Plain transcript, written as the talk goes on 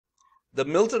The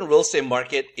Milton real estate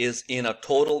market is in a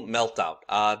total meltdown.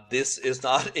 This is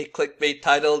not a clickbait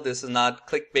title. This is not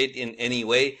clickbait in any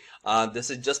way. This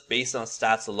is just based on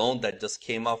stats alone that just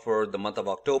came out for the month of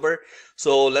October.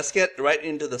 So let's get right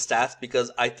into the stats, because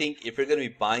I think if you're going to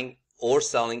be buying or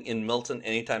selling in Milton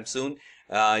anytime soon,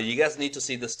 you guys need to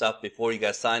see this stuff before you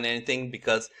guys sign anything,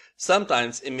 because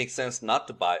sometimes it makes sense not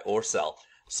to buy or sell.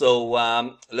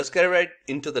 So let's get right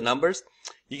into the numbers.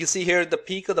 You can see here the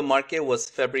peak of the market was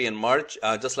February and March,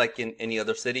 just like in any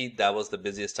other city. That was the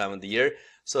busiest time of the year.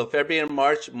 So February and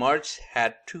March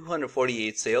had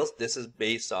 248 sales. This is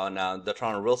based on the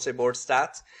Toronto Real Estate Board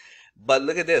stats. But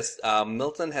look at this,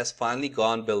 Milton has finally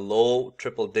gone below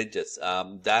triple digits.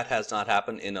 That has not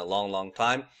happened in a long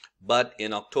time. But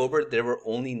in October, there were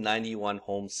only 91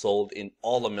 homes sold in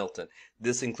all of Milton.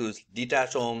 This includes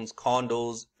detached homes,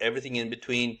 condos, everything in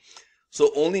between. So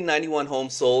only 91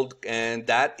 homes sold, and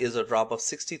that is a drop of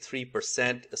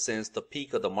 63% since the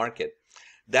peak of the market.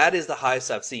 That is the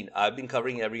highest I've seen. I've been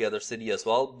covering every other city as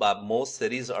well, but most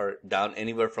cities are down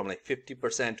anywhere from like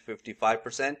 50% to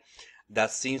 55%.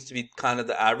 That seems to be kind of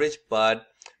the average, but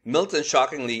Milton,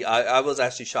 shockingly, I was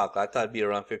actually shocked. I thought it'd be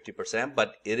around 50%,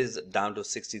 but it is down to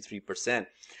 63%.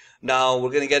 Now, we're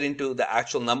going to get into the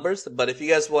actual numbers, but if you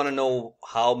guys want to know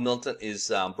how Milton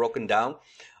is broken down,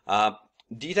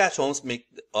 detached homes make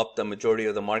up the majority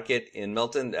of the market in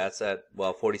Milton. That's at,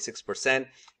 well, 46%.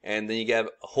 And then you get a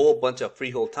whole bunch of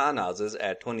freehold townhouses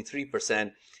at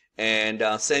 23%. And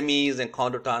semis and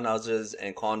condo townhouses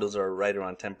and condos are right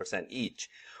around 10% each.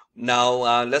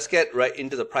 Now, let's get right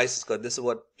into the prices, because this is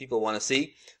what people want to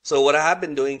see. So what I have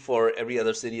been doing for every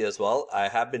other city as well, I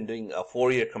have been doing a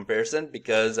 4-year comparison,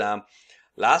 because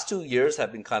last 2 years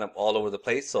have been kind of all over the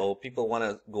place. So people want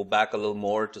to go back a little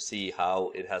more to see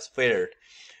how it has fared.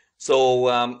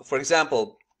 So, for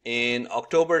example, in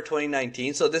October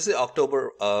 2019, so this is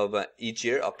October of each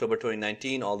year, October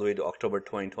 2019 all the way to October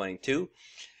 2022.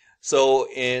 So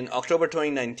in October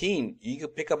 2019, you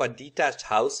could pick up a detached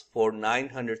house for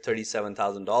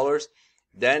 $937,000.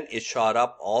 Then it shot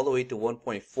up all the way to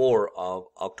 1.4 of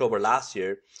October last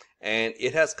year, and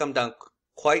it has come down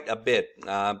quite a bit,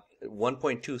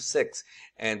 1.26,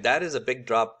 and that is a big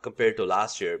drop compared to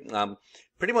last year.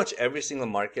 Pretty much every single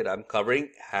market I'm covering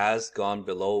has gone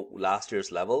below last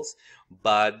year's levels,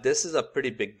 but this is a pretty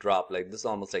big drop. Like, this is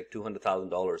almost like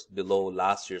 $200,000 below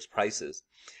last year's prices.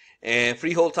 And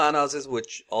freehold townhouses,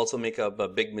 which also make up a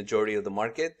big majority of the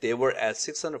market, they were at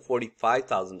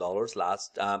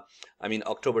 $645,000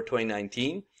 October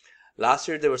 2019. Last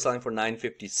year they were selling for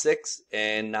 $956,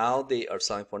 and now they are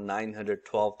selling for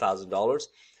 $912,000.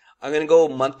 I'm going to go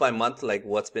month by month, like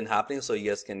what's been happening, so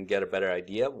you guys can get a better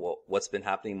idea what's been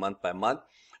happening month by month.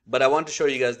 But I want to show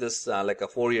you guys this like a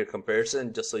 4-year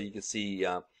comparison, just so you can see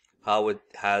how it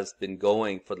has been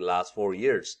going for the last 4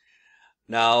 years.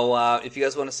 Now, if you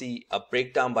guys want to see a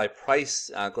breakdown by price,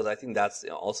 because I think that's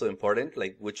also important,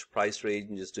 like which price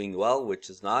range is doing well, which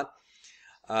is not.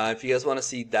 If you guys want to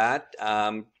see that,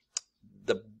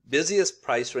 the busiest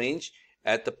price range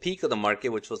at the peak of the market,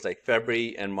 which was like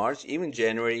February and March, even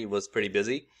January was pretty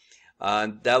busy.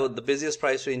 The busiest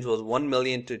price range was $1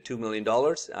 million to $2 million.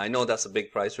 I know that's a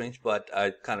big price range, but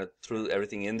I kind of threw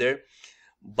everything in there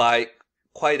by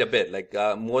quite a bit, like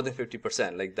more than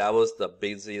 50%. Like, that was the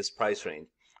busiest price range.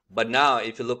 But now,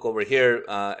 if you look over here,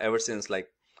 ever since like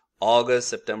August,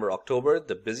 September, October,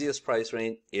 the busiest price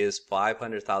range is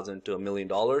 $500,000 to $1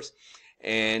 million.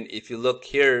 And if you look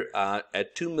here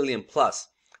at 2 million plus,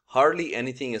 hardly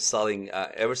anything is selling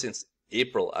ever since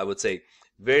April, I would say.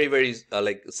 Very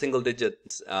like single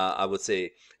digits, I would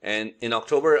say. And in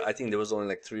October, I think there was only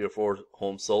like 3 or 4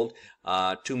 homes sold,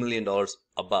 $2 million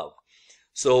above.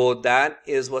 So that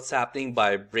is what's happening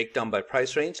by breakdown by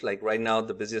price range. Like right now,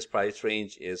 the busiest price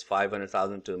range is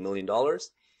 $500,000 to $1 million.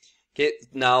 Okay,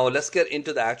 now let's get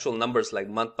into the actual numbers, like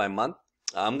month by month.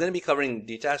 I'm going to be covering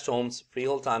detached homes,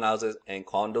 freehold townhouses, and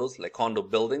condos, like condo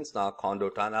buildings, not condo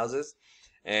townhouses.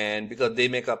 And because they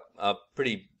make up a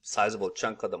pretty sizable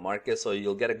chunk of the market, so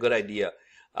you'll get a good idea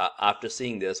after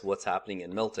seeing this what's happening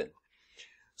in Milton.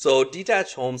 So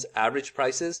detached homes average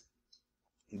prices.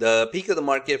 The peak of the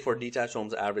market for detached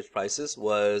homes average prices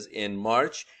was in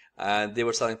March. They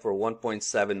were selling for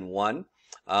 1.71,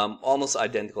 almost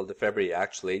identical to February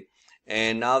actually.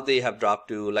 And now they have dropped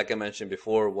to, like I mentioned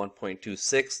before,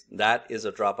 1.26. That is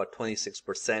a drop of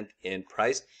 26% in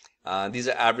price. These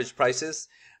are average prices.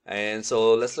 And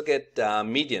so let's look at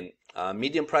median.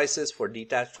 Median prices for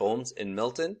detached homes in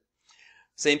Milton.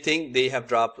 Same thing, they have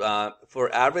dropped. For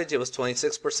average, it was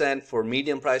 26%. For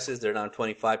median prices, they're down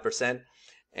 25%.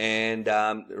 And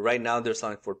right now they're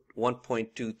selling for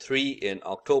 1.23 in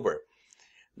October.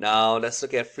 Now let's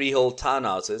look at freehold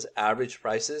townhouses. Average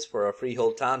prices for a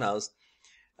freehold townhouse.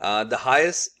 The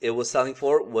highest it was selling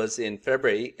for was in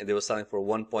February, and they were selling for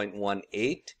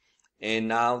 1.18, and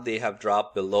now they have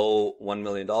dropped below $1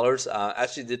 million.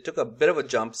 Actually, they took a bit of a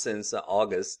jump since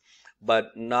August,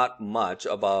 but not much,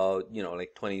 about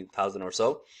like 20,000 or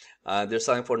so. They're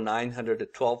selling for $900 to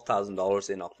 $12,000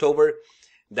 in October.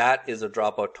 That is a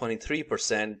drop of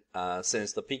 23%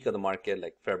 since the peak of the market,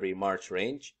 like February, March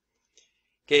range.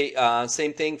 Okay,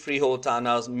 same thing, freehold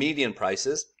townhouse median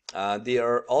prices. They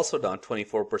are also down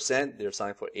 24%. They're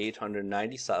selling for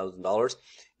 $890,000.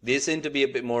 They seem to be a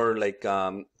bit more like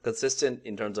consistent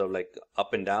in terms of like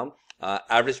up and down.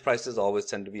 Average prices always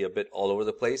tend to be a bit all over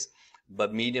the place,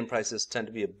 but median prices tend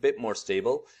to be a bit more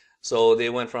stable. So they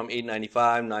went from $895,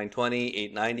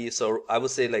 $920, $890. So I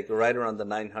would say like right around the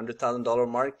 $900,000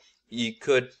 mark, you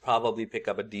could probably pick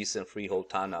up a decent freehold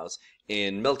townhouse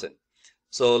in Milton.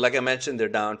 So like I mentioned, they're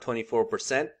down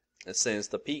 24% since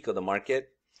the peak of the market.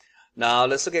 Now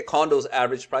let's look at condos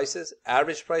average prices.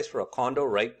 Average price for a condo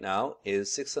right now is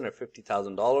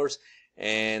 $650,000,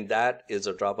 and that is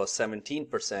a drop of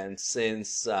 17%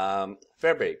 since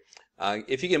February.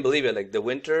 If you can believe it, like the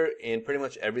winter in pretty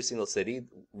much every single city,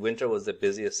 winter was the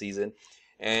busiest season,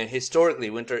 and historically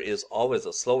winter is always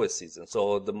the slowest season.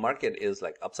 So the market is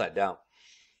like upside down.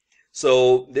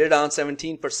 So they're down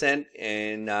 17%,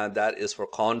 and that is for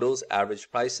condos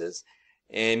average prices.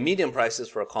 And median prices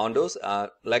for condos,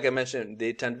 like I mentioned,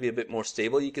 they tend to be a bit more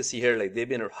stable. You can see here, like they've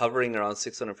been hovering around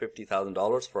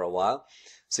 $650,000 for a while.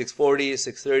 640,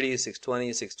 630,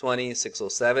 620, 620,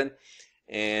 607,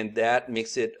 and that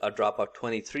makes it a drop of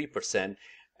 23%.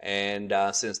 And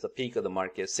since the peak of the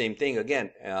market, same thing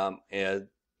again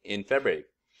in February.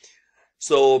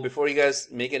 So before you guys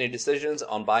make any decisions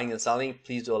on buying and selling,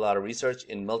 please do a lot of research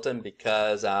in Milton,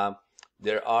 because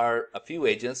there are a few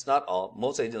agents, not all,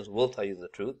 most agents will tell you the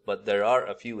truth, but there are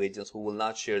a few agents who will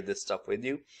not share this stuff with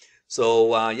you.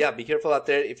 So yeah, be careful out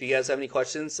there. If you guys have any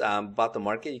questions about the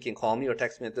market, you can call me or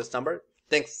text me at this number.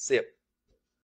 Thanks. See ya.